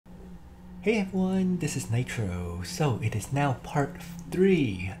Hey everyone, this is Nitro. So it is now part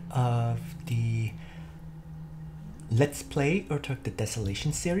 3 of the Let's Play Urtuk the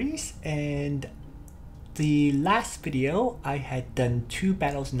Desolation series, and the last video I had done 2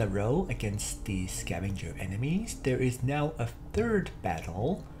 battles in a row against the Scavenger enemies. There is now a third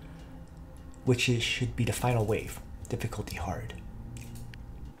battle, which should be the final wave, difficulty hard.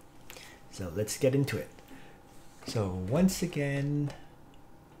 So let's get into it. So once again,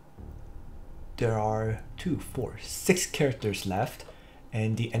 there are 6 characters left,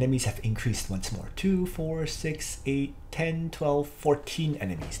 and the enemies have increased once more. 2, 4, 6, 8, 10, 12, 14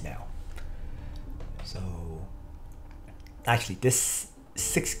 enemies now. So actually this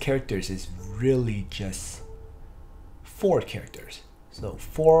 6 characters is really just 4 characters. So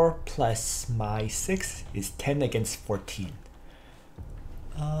 4 plus my 6 is 10 against 14.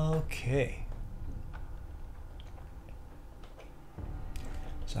 Okay.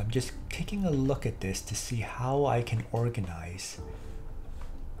 So I'm just taking a look at this to see how I can organize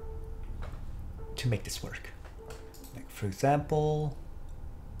to make this work. Like for example,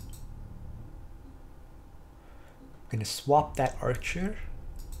 I'm going to swap that archer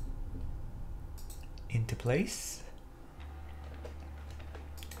into place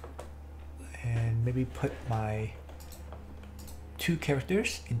and maybe put my 2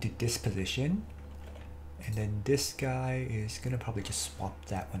 characters into this position. And then this guy is gonna probably just swap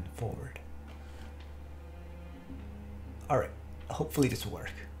that one forward. Alright, hopefully this will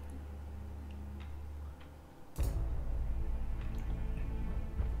work.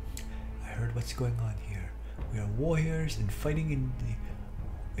 I heard what's going on here. We are warriors and fighting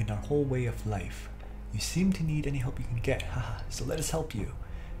in our whole way of life. You seem to need any help you can get, haha, so let us help you.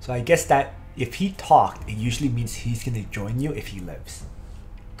 So I guess that if he talked, it usually means he's gonna join you if he lives.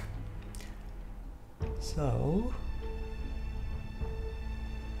 So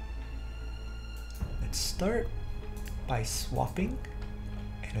let's start by swapping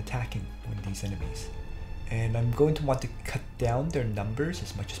and attacking one of these enemies. And I'm going to want to cut down their numbers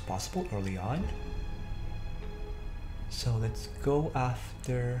as much as possible early on. So let's go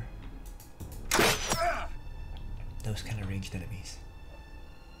after those kind of ranged enemies.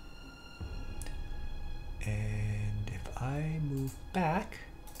 And if I move back,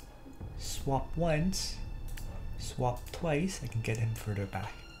 swap once, swap twice, I can get him further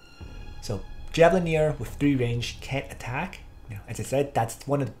back. So Javelinier with 3 range can't attack. You know, as I said, that's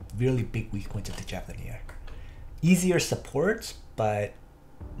one of the really big weak points of the Javelinier. Easier supports, but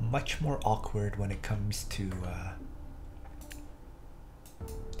much more awkward when it comes to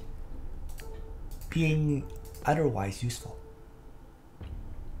being otherwise useful.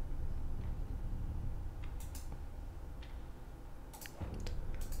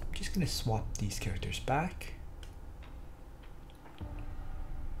 I'm going to swap these characters back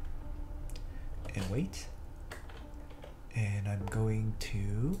and wait, and I'm going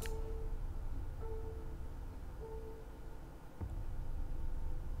to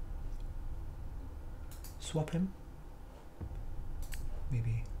swap him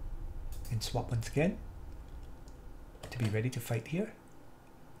maybe and swap once again to be ready to fight here.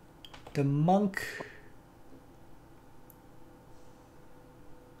 The monk,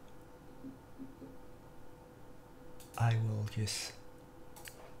 I will just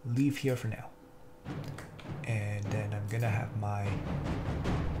leave here for now, and then I'm gonna have my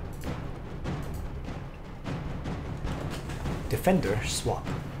defender swap.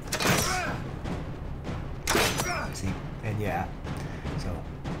 See, and yeah, so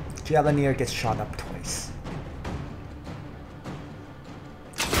Javelinier gets shot up twice,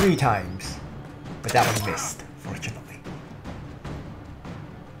 3 times, but that one missed, fortunately.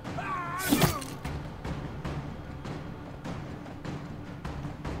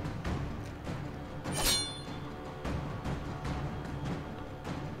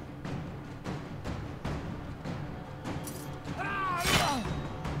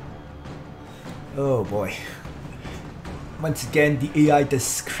 Oh boy. Once again, the AI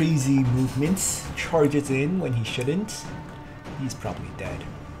does crazy movements, charges in when he shouldn't. He's probably dead.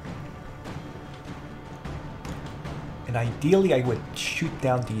 And ideally I would shoot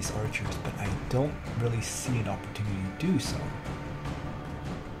down these archers, but I don't really see an opportunity to do so.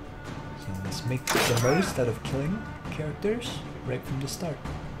 So let's make the most out of killing characters right from the start.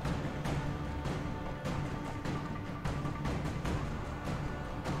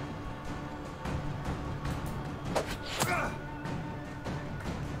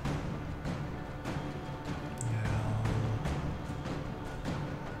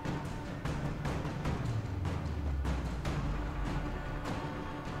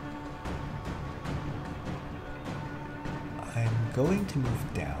 Going to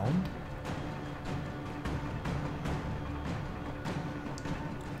move down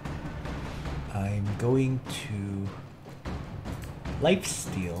I'm going to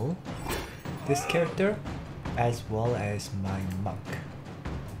lifesteal this character as well as my monk.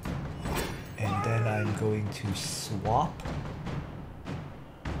 And then I'm going to swap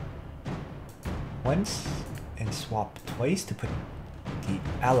once and swap twice to put the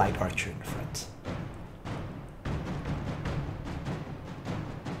allied archer in front.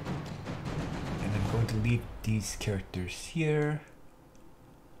 And I'm going to leave these characters here.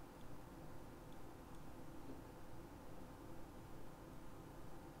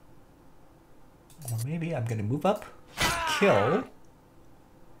 Or maybe I'm gonna move up, kill,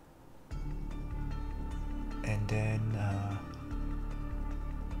 and then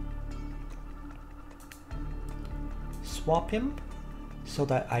swap him so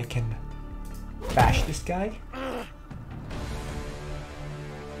that I can bash this guy.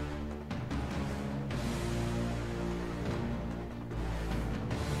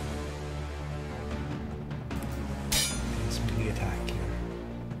 Let's melee attack here.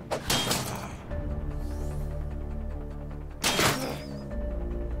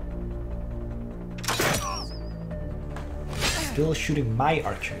 Still shooting my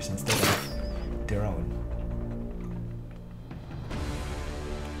archers instead of their own.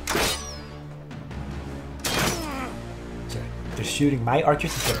 Sorry, they're shooting my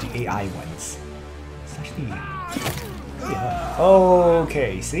archers instead of the AI ones. It's actually... yeah.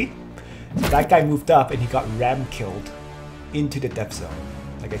 Okay, see? So that guy moved up and he got ram killed into the depth zone.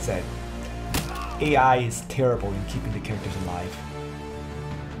 Like I said, AI is terrible in keeping the characters alive.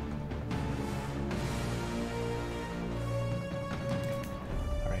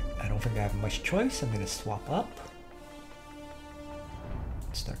 I don't think I have much choice. I'm gonna swap up.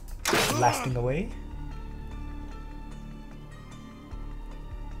 Start blasting away.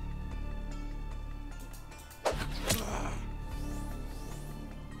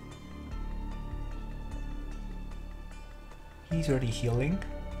 He's already healing.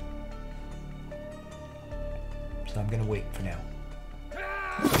 So I'm gonna wait for now.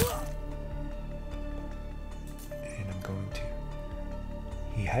 And I'm going to...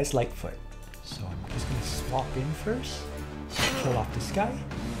 He has Lightfoot, so I'm just gonna swap in first, kill off this guy,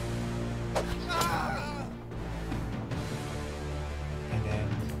 and then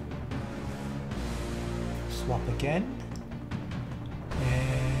swap again,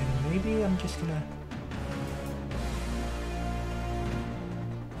 and maybe I'm just gonna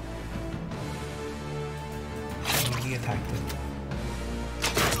melee attack them.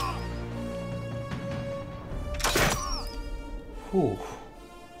 Whew.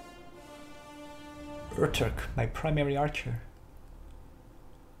 Urtuk, my primary archer.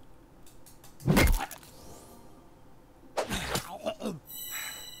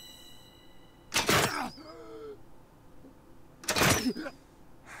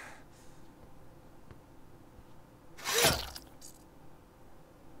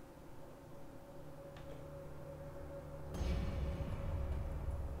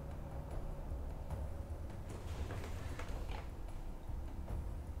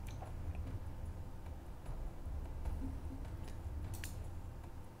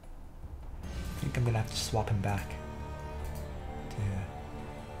 I think I'm gonna have to swap him back to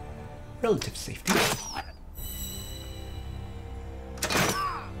relative safety.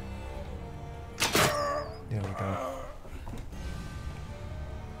 There we go.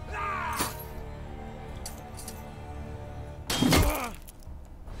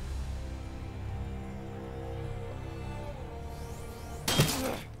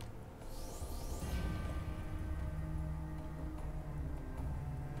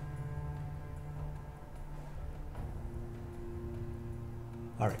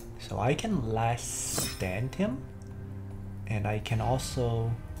 Alright, so I can last stand him, and I can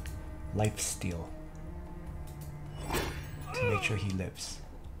also lifesteal to make sure he lives.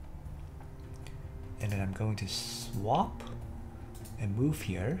 And then I'm going to swap and move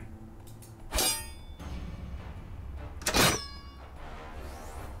here.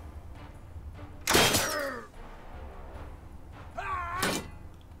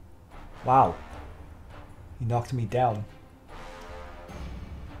 Wow, he knocked me down.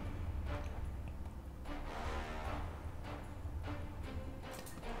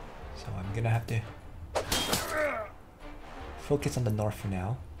 So I'm gonna have to focus on the north for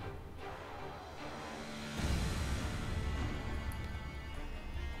now.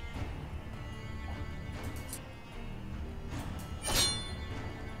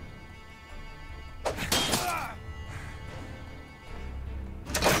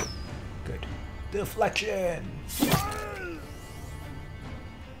 Good. Deflection!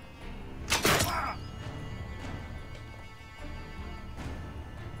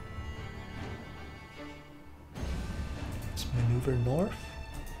 over north.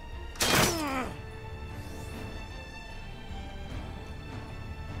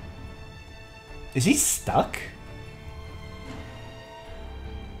 Is he stuck?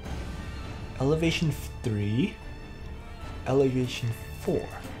 Elevation 3. Elevation 4.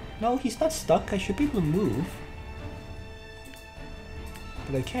 No, he's not stuck. I should be able to move.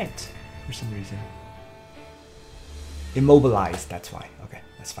 But I can't for some reason. Immobilized, that's why. Okay,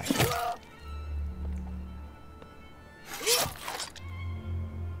 that's fine.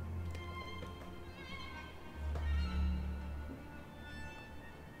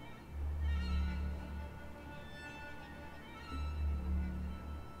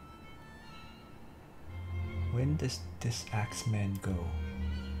 When does this Axeman go?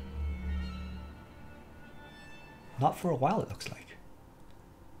 Not for a while, it looks like.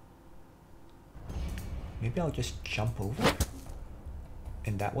 Maybe I'll just jump over.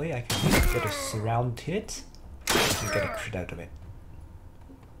 And that way I can get a surround hit and get a crit out of it.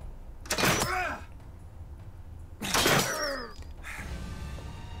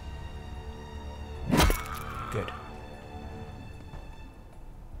 Good.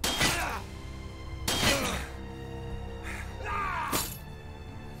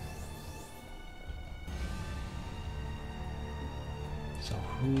 So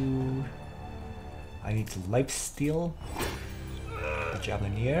who... I need to lifesteal the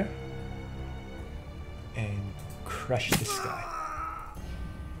Javelineer and crush this guy.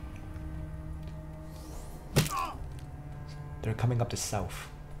 They're coming up the south.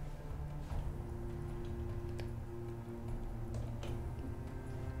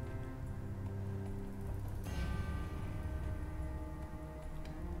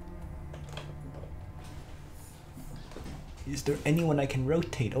 Is there anyone I can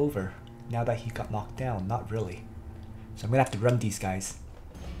rotate over now that he got knocked down? Not really. So I'm gonna have to run these guys.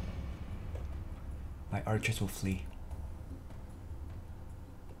 My archers will flee.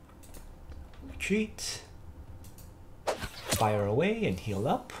 Retreat. Fire away and heal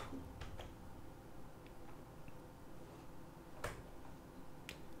up.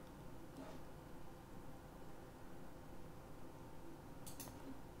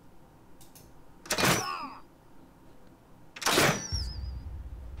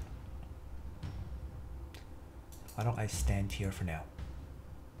 Why don't I stand here for now?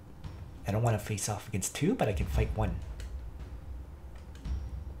 I don't want to face off against two, but I can fight one.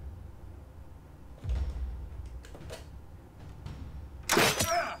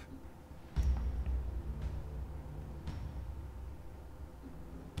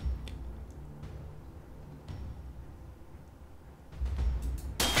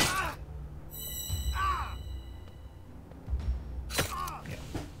 Yeah,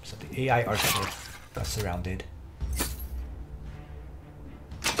 so the AI archer got surrounded.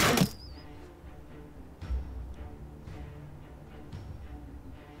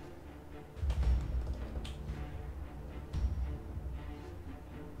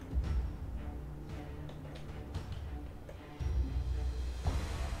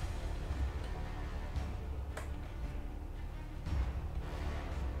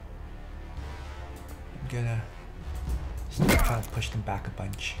 Gonna start trying to push them back a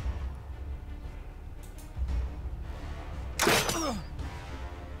bunch.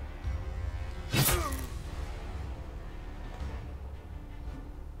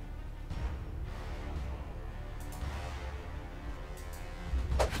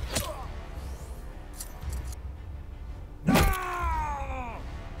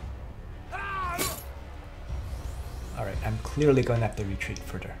 Alright, I'm clearly going to have to retreat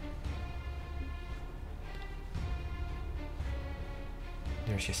further.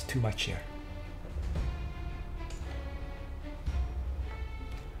 There's just too much here.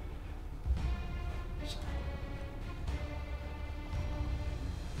 So.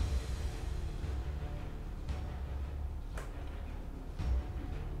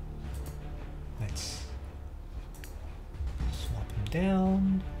 Let's swap him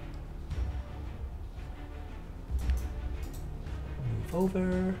down. Move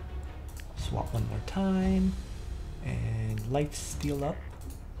over. Swap one more time. And life steal up.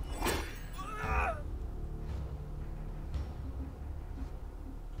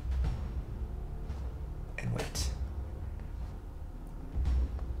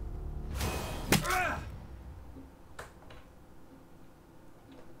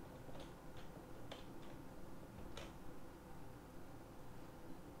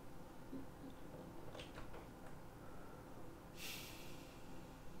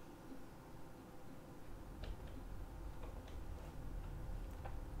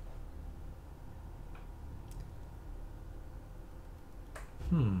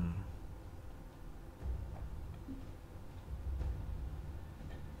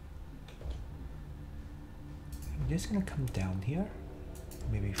 just gonna come down here.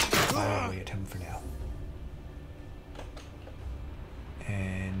 Maybe fire away at him for now.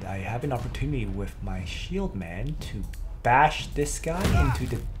 And I have an opportunity with my shield man to bash this guy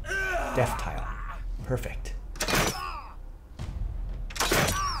into the death tile. Perfect.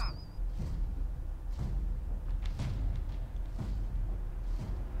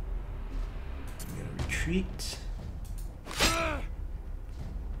 I'm gonna retreat.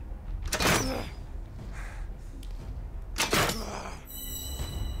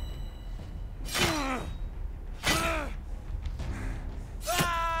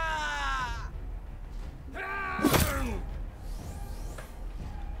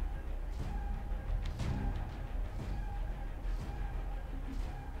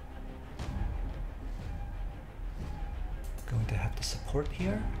 Going to have to support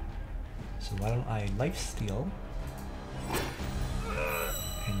here, so why don't I lifesteal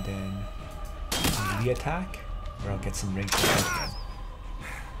and then re-attack, where I'll get some range again.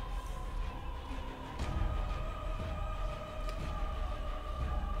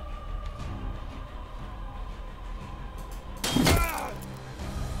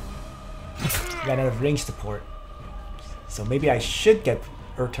 Ran out of range support, so maybe I should get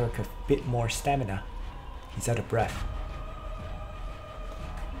Urtuk a bit more stamina. He's out of breath.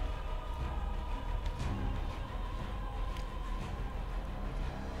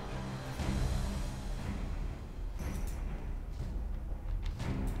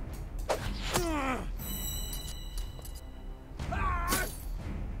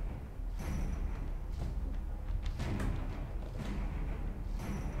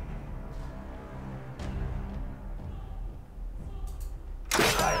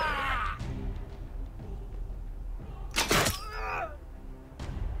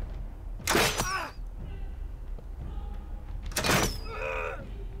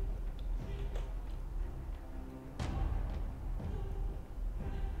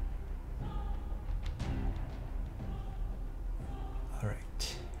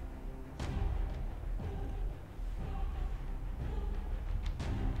 Alright.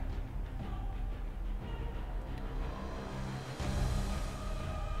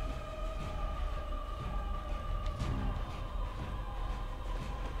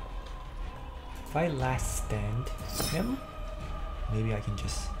 If I last stand him, maybe I can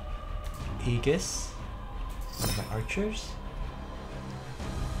just Aegis with my archers.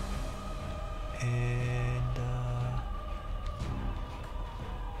 And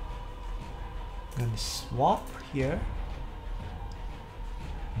I'm gonna swap here,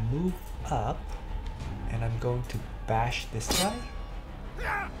 move up, and I'm going to bash this guy.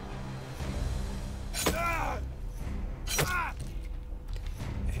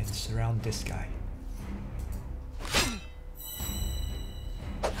 And surround this guy.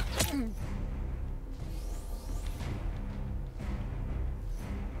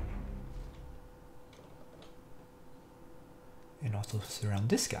 And also surround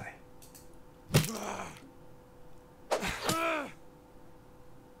this guy.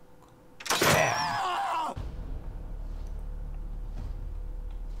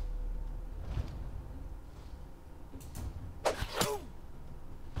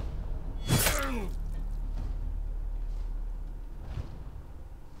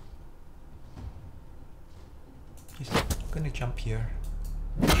 He's gonna jump here.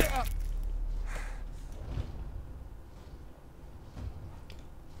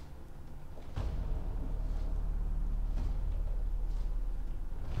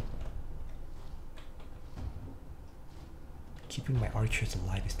 Keeping my archers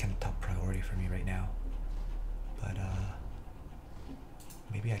alive is kind of top priority for me right now. But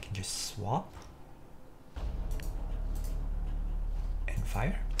maybe I can just swap and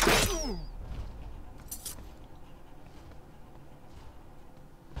fire.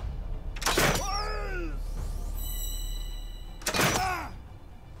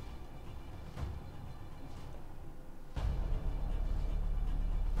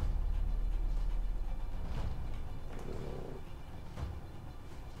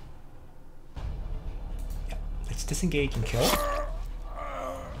 Disengage and kill.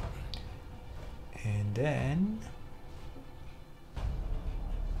 And then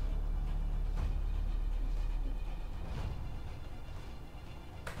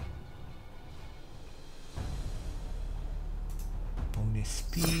bonus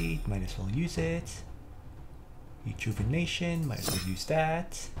speed, might as well use it. Rejuvenation, might as well use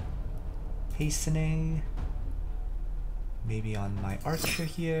that. Hastening, maybe on my archer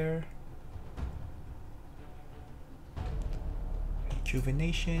here.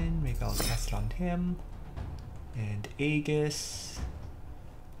 Rejuvenation, maybe I'll cast it on him. And Aegis.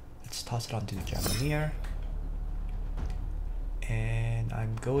 Let's toss it onto the Javelier. And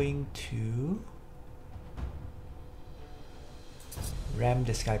I'm going to ram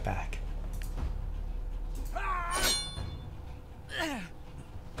this guy back.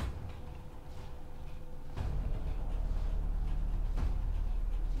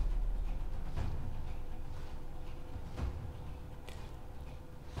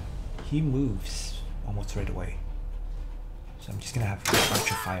 He moves almost right away. So I'm just gonna have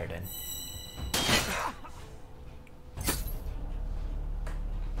Archer fire then.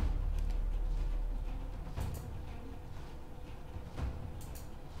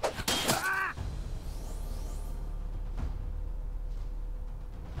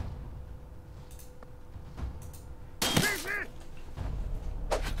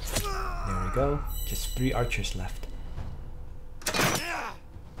 There we go. Just 3 archers left.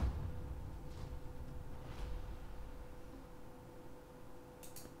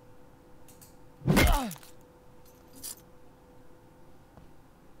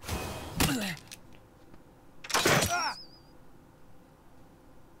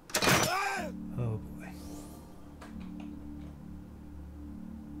 Oh boy.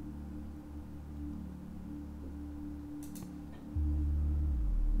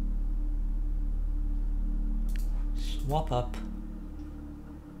 Swap up.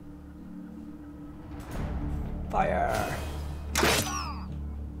 Fire.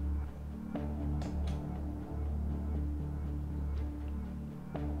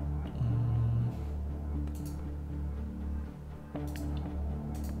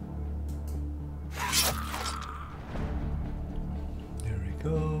 There we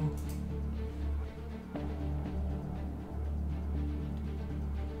go.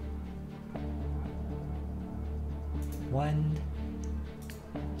 One,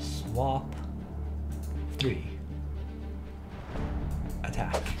 swap, 3,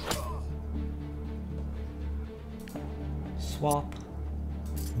 attack, swap,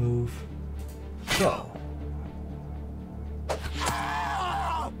 move, kill.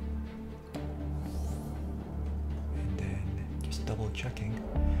 And then just double checking.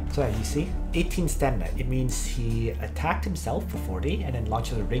 So you see, 18 stamina. It means he attacked himself for 40 and then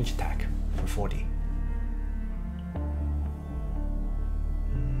launched a range attack for 40.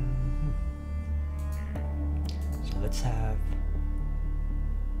 Let's have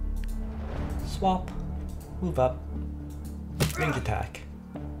swap, move up, range attack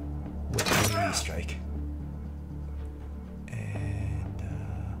with a melee strike. And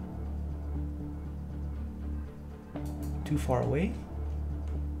too far away,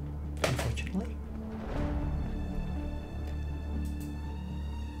 unfortunately.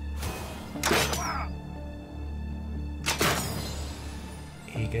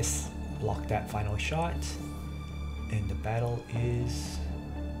 Aegis blocked that final shot. And the battle is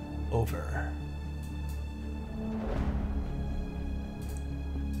over.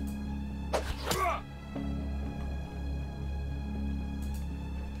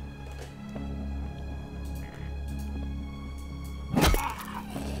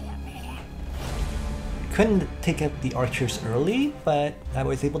 Couldn't take out the archers early, but I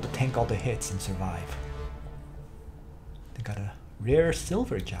was able to tank all the hits and survive. They got a rare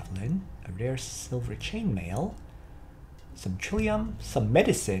silver javelin, a rare silver chainmail, some trillium, some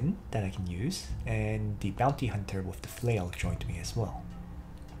medicine that I can use, and the bounty hunter with the flail joined me as well.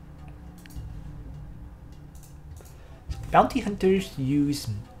 Bounty hunters use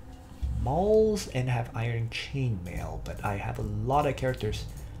mauls and have iron chainmail, but I have a lot of characters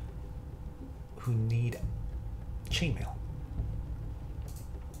who need chainmail.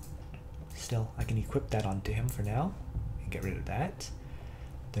 Still, I can equip that onto him for now and get rid of that.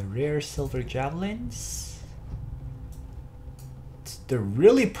 The rare silver javelins. They're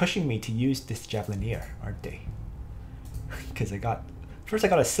really pushing me to use this javelineer, aren't they? Because first I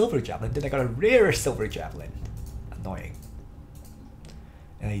got a silver javelin, then I got a rare silver javelin. Annoying.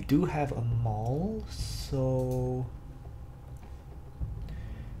 And I do have a maul, so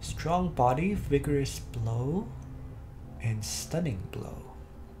strong body, vigorous blow, and stunning blow.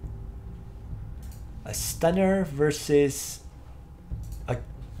 A stunner versus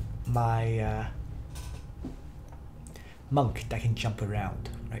my monk that can jump around,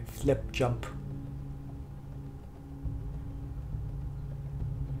 right? Flip, jump.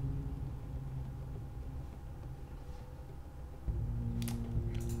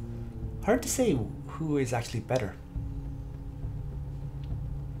 Hard to say who is actually better.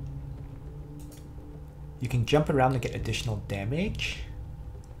 You can jump around and get additional damage,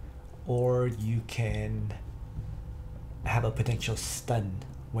 or you can have a potential stun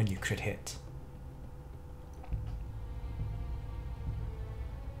when you crit hit.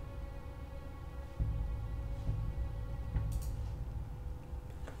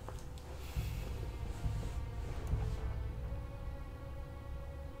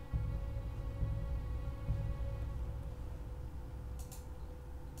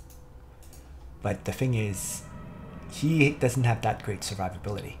 But the thing is, he doesn't have that great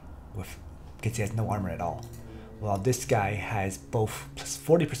survivability because he has no armor at all. While this guy has both plus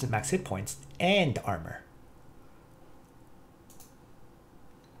 40% max hit points and armor.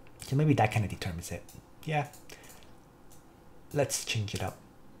 So maybe that kind of determines it. Yeah. Let's change it up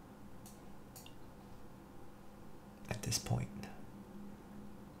at this point.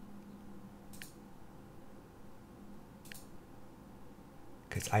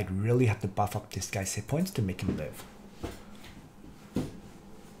 Because I'd really have to buff up this guy's hit points to make him live.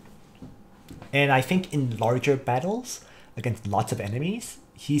 And I think in larger battles against lots of enemies,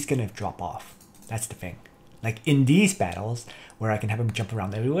 he's gonna drop off. That's the thing. Like in these battles where I can have him jump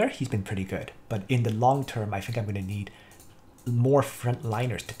around everywhere, he's been pretty good. But in the long term, I think I'm gonna need more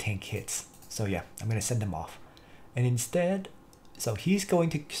frontliners to tank hits. So yeah, I'm gonna send him off. And instead, so he's going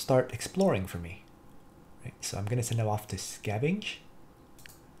to start exploring for me. Right? So I'm gonna send him off to scavenge.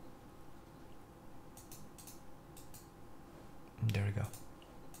 There we go.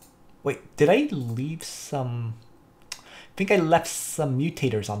 Wait, did I leave some... I think I left some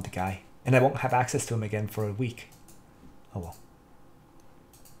mutators on the guy, and I won't have access to him again for a week. Oh well.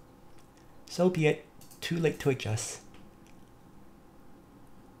 So be it. Too late to adjust.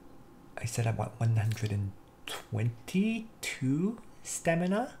 I said I want 122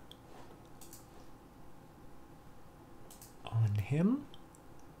 stamina on him.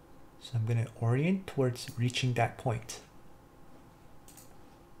 So I'm going to orient towards reaching that point.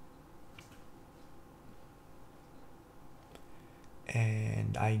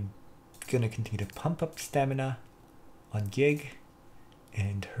 And I'm gonna continue to pump up stamina on Gig,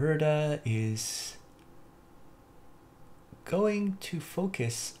 and Herda is going to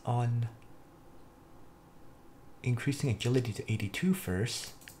focus on increasing agility to 82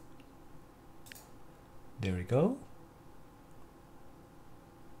 first. There we go.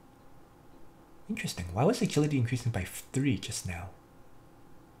 Interesting. Why was agility increasing by 3 just now?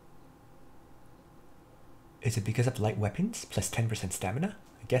 Is it because of light weapons plus 10% stamina?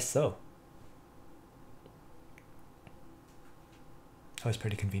 I guess so. That was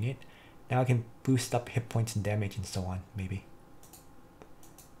pretty convenient. Now I can boost up hit points and damage and so on, maybe.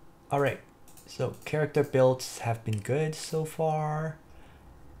 Alright, so character builds have been good so far.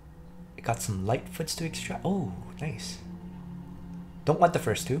 I got some Lightfoots to extract. Oh, nice. Don't want the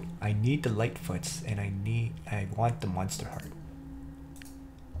first two. I need the Lightfoots and I want the Monster Heart.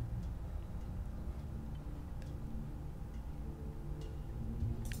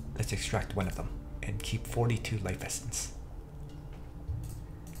 Let's extract one of them and keep 42 life essence.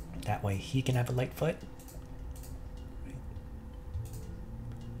 That way he can have a Lightfoot.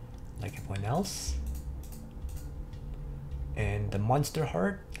 Like everyone else. And the Monster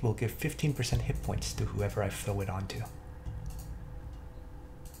Heart will give 15% hit points to whoever I throw it onto.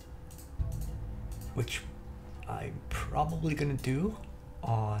 Which I'm probably gonna do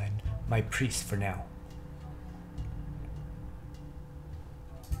on my priest for now.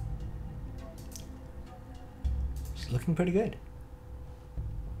 Looking pretty good.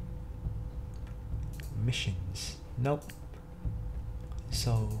 Missions. Nope.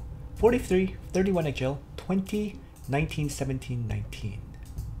 So 43, 31 agile, 20, 19, 17, 19.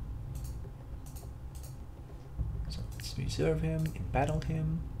 So let's reserve him, embattle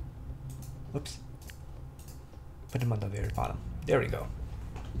him. Whoops. Put him on the very bottom. There we go.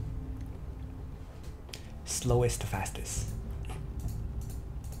 Slowest to fastest.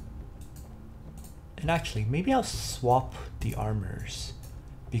 And actually, maybe I'll swap the armors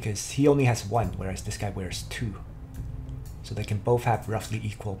because he only has 1, whereas this guy wears 2. So they can both have roughly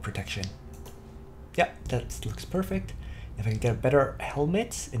equal protection. Yep, that looks perfect. If I can get a better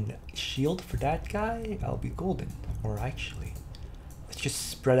helmet and shield for that guy, I'll be golden. Or actually, let's just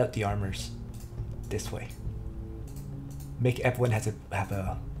spread out the armors this way. Make everyone have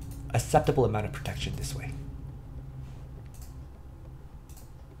a acceptable amount of protection this way.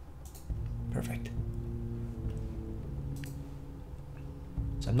 Perfect.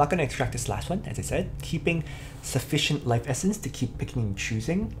 So I'm not going to extract this last one, as I said. Keeping sufficient life essence to keep picking and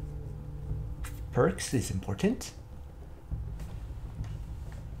choosing perks is important.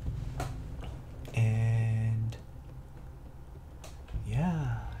 And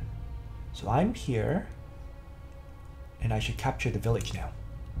yeah. So I'm here. And I should capture the village now.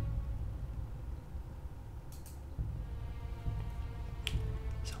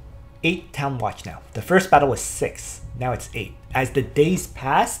 8 town watch now. The first battle was 6. Now it's 8. As the days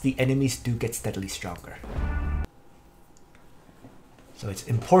pass, the enemies do get steadily stronger. So it's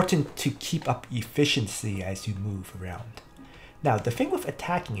important to keep up efficiency as you move around. Now, the thing with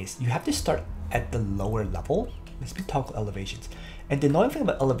attacking is you have to start at the lower level. Let's be toggle elevations. And the annoying thing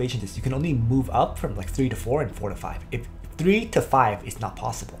about elevations is you can only move up from like 3 to 4 and 4 to 5. If 3 to 5 is not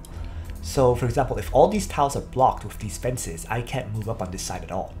possible. So for example, if all these tiles are blocked with these fences, I can't move up on this side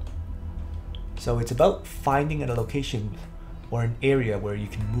at all. So it's about finding a location or an area where you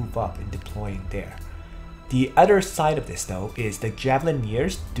can move up and deploying there. The other side of this though is the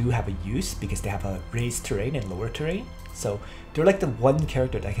Javelineers do have a use because they have a raised terrain and lower terrain. So they're like the one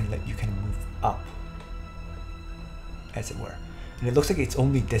character that can let you kind of move up, as it were. And it looks like it's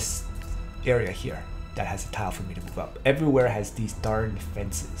only this area here that has a tile for me to move up. Everywhere has these darn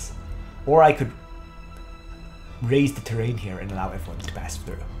fences. Or I could raise the terrain here and allow everyone to pass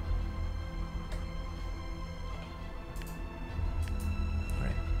through.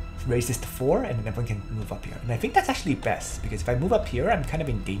 Alright, raise this to 4 and then everyone can move up here. And I think that's actually best, because if I move up here, I'm kind of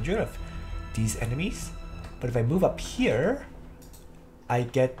in danger of these enemies. But if I move up here, I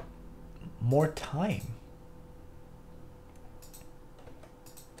get more time.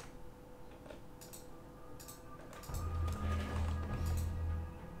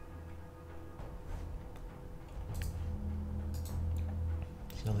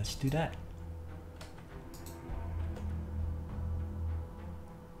 So let's do that.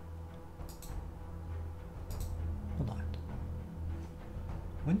 Hold on.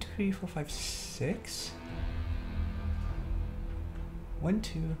 1, 2, 3, 4, 5, 6. 1,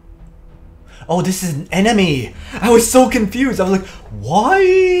 2. Oh, this is an enemy! I was so confused. I was like,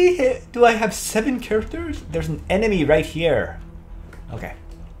 why do I have 7 characters? There's an enemy right here. Okay.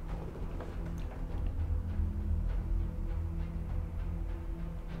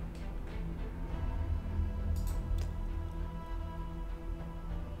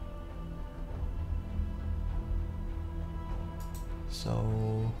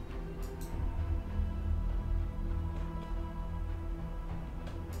 So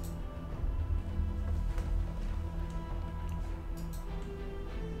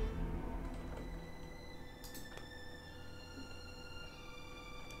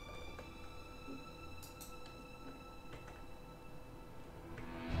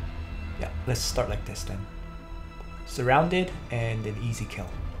yeah, let's start like this then. Surrounded and an easy kill.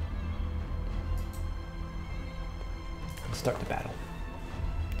 Let's start the battle.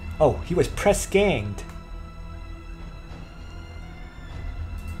 Oh, he was press ganged.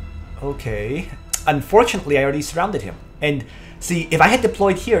 Okay. Unfortunately, I already surrounded him. And see, if I had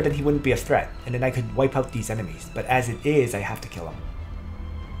deployed here, then he wouldn't be a threat. And then I could wipe out these enemies. But as it is, I have to kill him.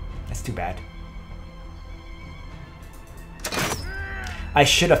 That's too bad. I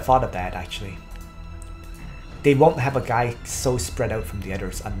should have thought of that, actually. They won't have a guy so spread out from the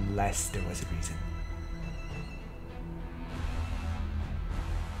others unless there was a reason.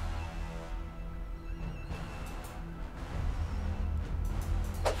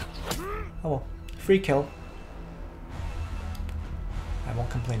 Oh well, free kill. I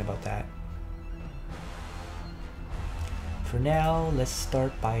won't complain about that. For now, let's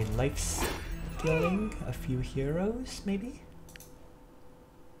start by life stealing a few heroes, maybe?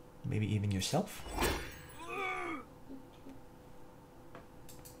 Maybe even yourself?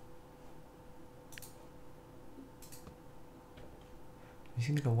 He's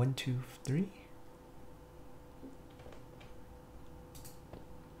gonna go 1, 2, 3.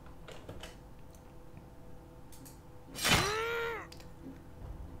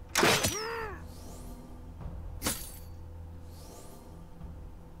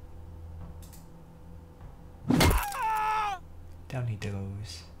 Down he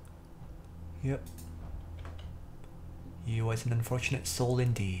goes. Yep. He was an unfortunate soul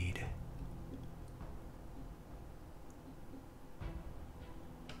indeed.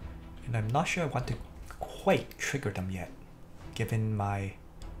 And I'm not sure I want to quite trigger them yet, given my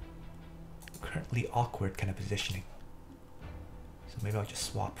currently awkward kind of positioning. So maybe I'll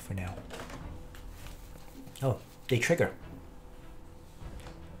just swap for now. Oh, they trigger.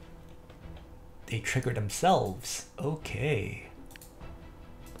 They trigger themselves. Okay.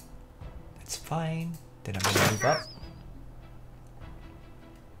 That's fine. Then I'm gonna move up.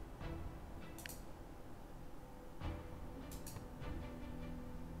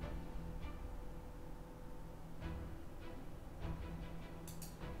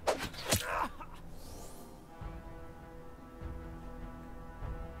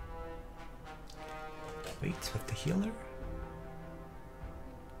 Wait with the healer.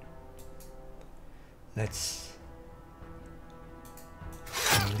 Let's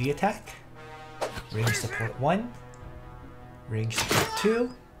melee attack. Range support 1. Range support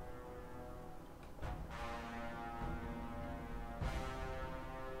 2.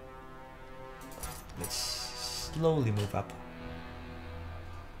 Let's slowly move up.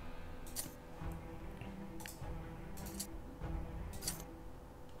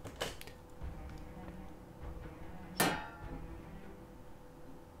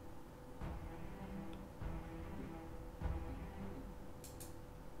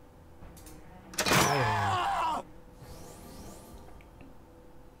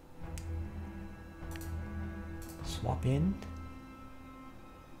 swap in.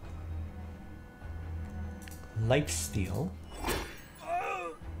 Lifesteal.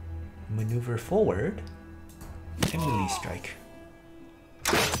 Maneuver forward. And melee strike.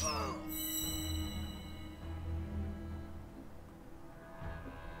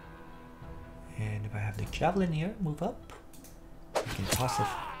 And if I have the javelin here, move up. I can toss a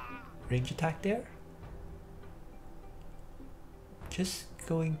range attack there. Just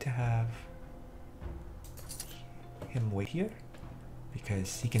going to have him wait here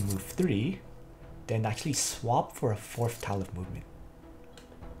because he can move 3, then actually swap for a 4th tile of movement.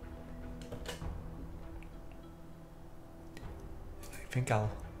 I think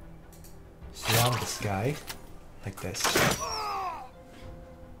I'll surround this guy like this.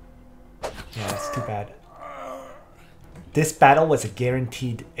 Yeah, that's too bad. This battle was a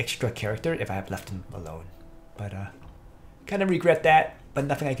guaranteed extra character if I had left him alone. But kind of regret that, but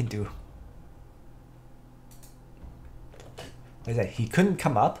nothing I can do. Like I said, he couldn't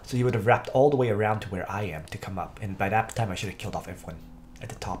come up, so he would have wrapped all the way around to where I am to come up. And by that time I should have killed off everyone at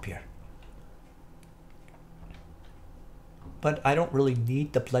the top here. But I don't really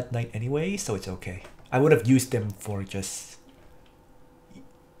need the Blood Knight anyway, so it's okay. I would have used them for just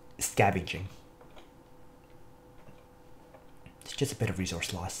scavenging. It's just a bit of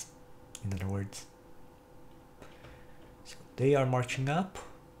resource loss, in other words. So they are marching up.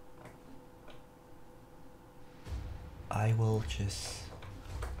 I will just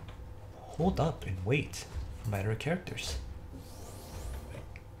hold up and wait for my other characters.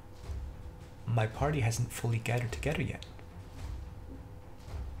 My party hasn't fully gathered together yet.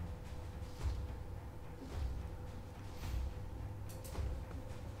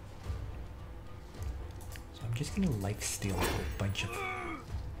 I'm just gonna lifesteal a whole bunch of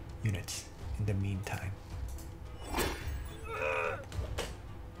units in the meantime.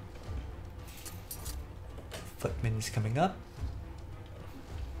 Footman is coming up.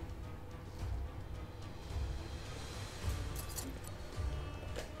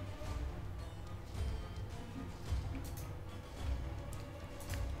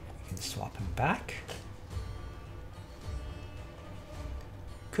 We can swap him back.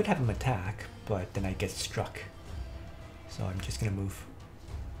 Could have him attack, but then I get struck. So I'm just gonna move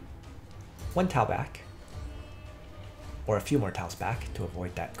 1 tile back, or a few more tiles back to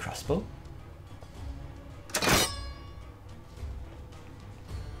avoid that crossbow.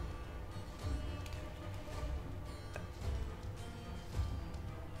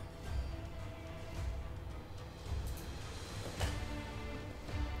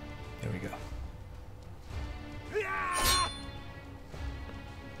 There we go.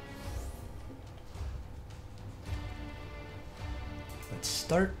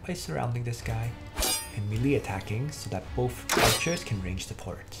 Start by surrounding this guy and melee attacking so that both archers can range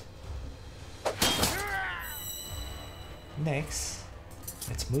support. Next,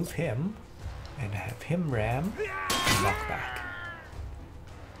 let's move him and have him ram and knock back.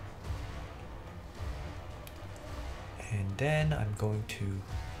 And then I'm going to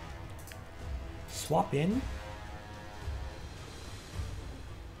swap in,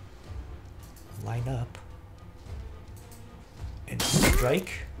 line up, and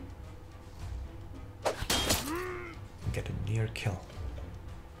strike and get a near kill.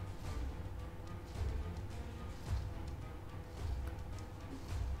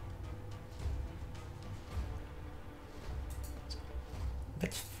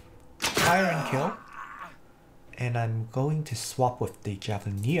 Let's fire and kill. And I'm going to swap with the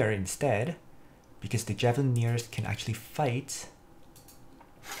Javelineer instead, because the Javelineers can actually fight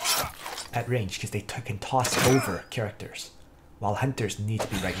at range because they can toss over characters, while hunters need to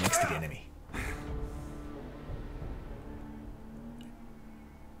be right next to the enemy.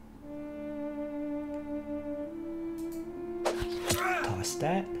 Toss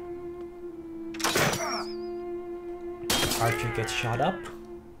that. Archer gets shot up.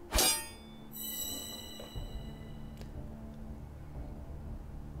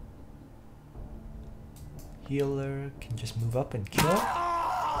 Healer can just move up and kill.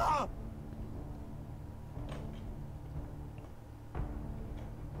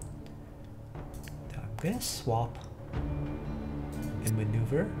 I'm gonna swap and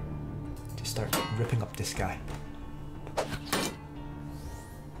maneuver to start ripping up this guy.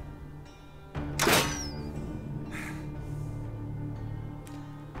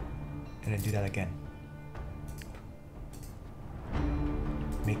 And then do that again.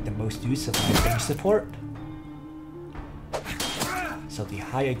 Make the most use of my range support. So the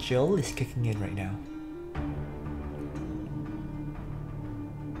high agile is kicking in right now.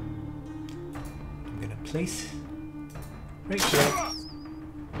 I'm gonna place right here.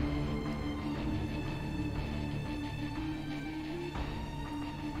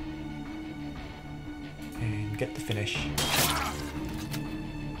 get the finish.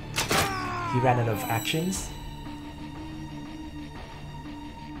 He ran out of actions.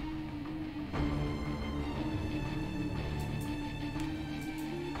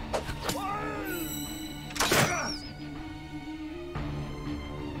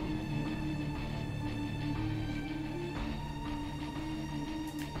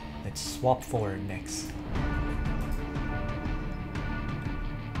 Let's swap forward next.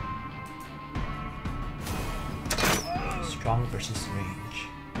 Strong versus range.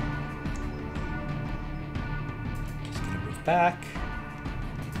 Just gonna move back.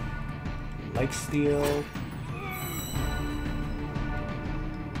 Lifesteal.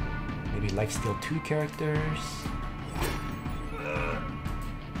 Maybe lifesteal 2 characters.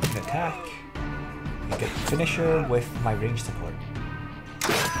 An attack. And get the finisher with my range support.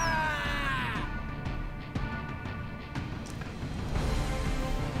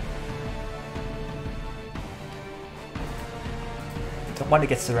 Don't want to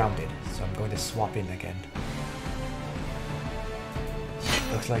get surrounded, so I'm going to swap in again.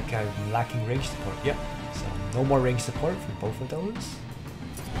 Looks like I'm lacking range support. Yep, so no more range support for both of those.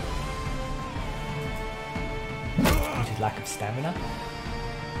 Due to lack of stamina.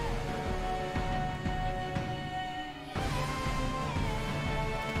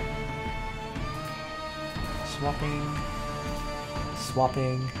 Swapping,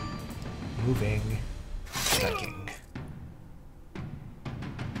 swapping, moving, striking.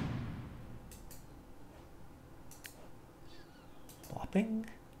 Swapping,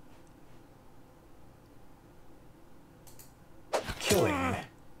 killing,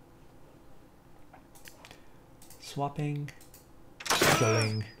 swapping,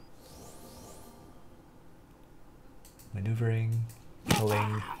 killing, maneuvering,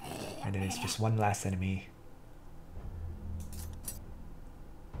 killing, and then it's just one last enemy.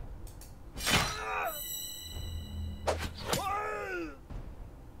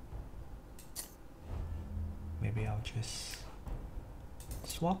 Maybe I'll just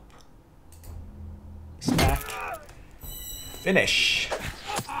swap, smack, finish.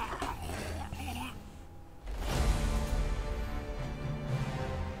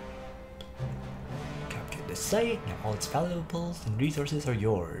 Capture the site, now all its valuables and resources are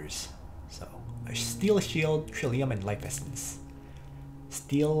yours. So, a steel shield, trillium, and life essence.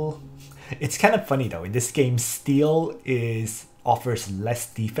 Steel, it's kind of funny though, in this game steel offers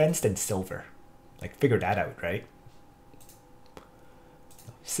less defense than silver. Like, figure that out, right?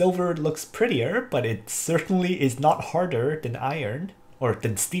 Silver looks prettier, but it certainly is not harder than iron, or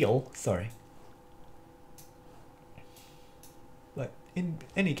than steel, sorry. But in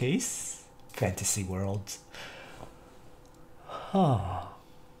any case, fantasy worlds. Huh.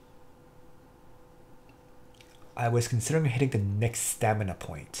 I was considering hitting the next stamina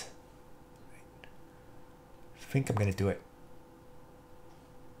point. I think I'm gonna do it.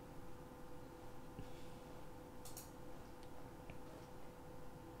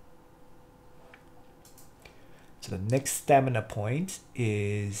 So the next stamina point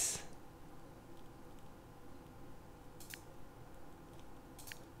is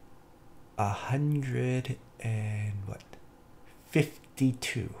 100 and what?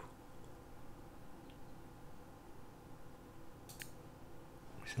 52.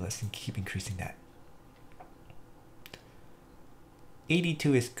 So let's keep increasing that.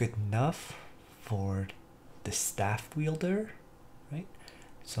 82 is good enough for the staff wielder, right?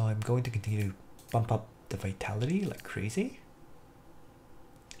 So I'm going to continue to bump up the vitality like crazy.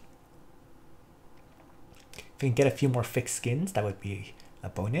 If we can get a few more fixed skins, that would be a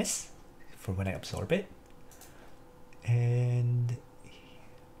bonus for when I absorb it. And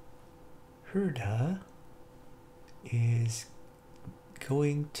Herda is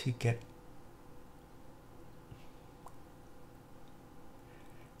going to get...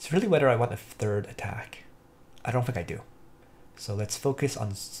 It's really whether I want a third attack. I don't think I do. So let's focus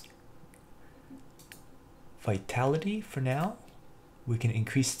on vitality for now. We can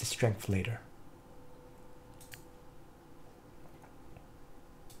increase the strength later.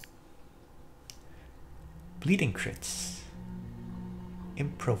 Bleeding crits.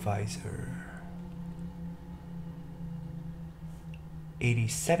 Improviser.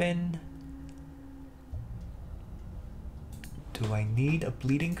 87. Do I need a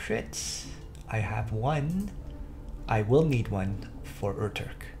bleeding crit? I have one. I will need one for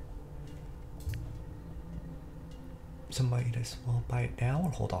Urtuk. So might as well buy it now or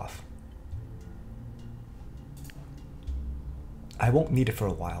hold off. I won't need it for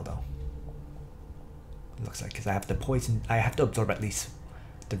a while though. It looks like, because I have the poison. I have to absorb at least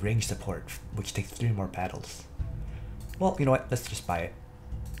the range support, which takes 3 more battles. Well, you know what? Let's just buy it.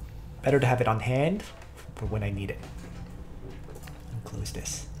 Better to have it on hand for when I need it. And close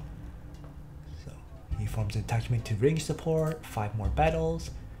this. So he forms an attachment to range support, 5 more battles,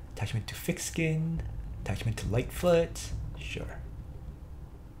 attachment to thick skin, attachment to Lightfoot. Sure.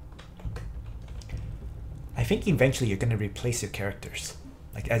 I think eventually you're going to replace your characters.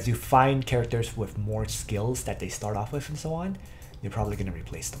 Like as you find characters with more skills that they start off with and so on, you're probably going to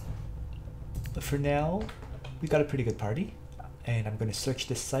replace them. But for now, we got a pretty good party. And I'm going to search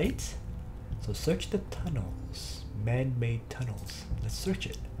this site. So search the tunnels. Man-made tunnels. Let's search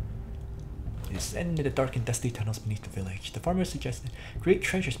it. Descend into the dark and dusty tunnels beneath the village. The farmer suggested great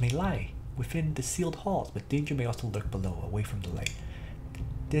treasures may lie within the sealed halls, but danger may also lurk below, away from the light.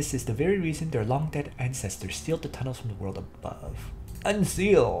 This is the very reason their long-dead ancestors sealed the tunnels from the world above.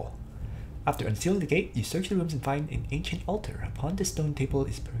 Unseal! After unsealing the gate, you search the rooms and find an ancient altar. Upon the stone table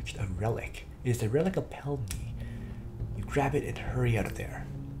is perched a relic. It is the relic of Pelni. You grab it and hurry out of there.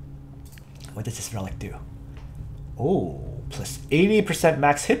 What does this relic do? Oh, plus 80%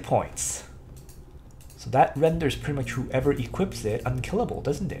 max hit points. So that renders pretty much whoever equips it unkillable,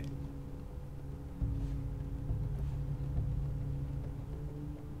 doesn't it?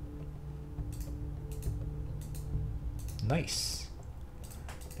 Nice.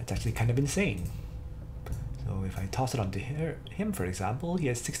 That's actually kind of insane. So if I toss it onto him, for example, he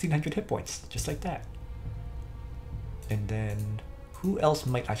has 1600 hit points, just like that. And then, who else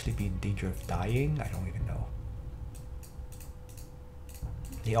might actually be in danger of dying? I don't even know.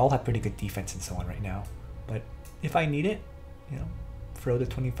 They all have pretty good defense and so on right now. But if I need it, you know, throw the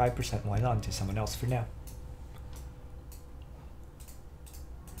 25% one on to someone else for now.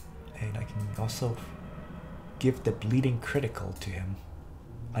 And I can also give the bleeding critical to him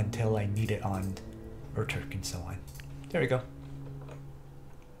until I need it on Urtuk and so on. There we go.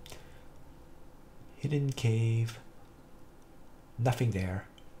 Hidden cave. Nothing there.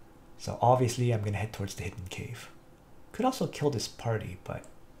 So obviously I'm gonna head towards the hidden cave. Could also kill this party, but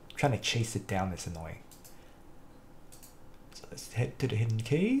trying to chase it down is annoying. So let's head to the hidden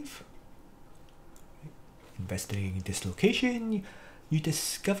cave. Investigating this location, you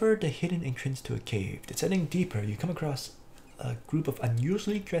discover the hidden entrance to a cave. Descending deeper, you come across a group of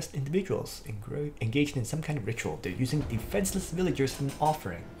unusually dressed individuals engaged in some kind of ritual. They're using defenseless villagers as an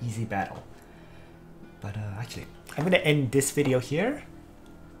offering. Easy battle. But actually, I'm going to end this video here.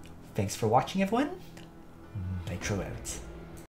 Thanks for watching, everyone. Nitro out.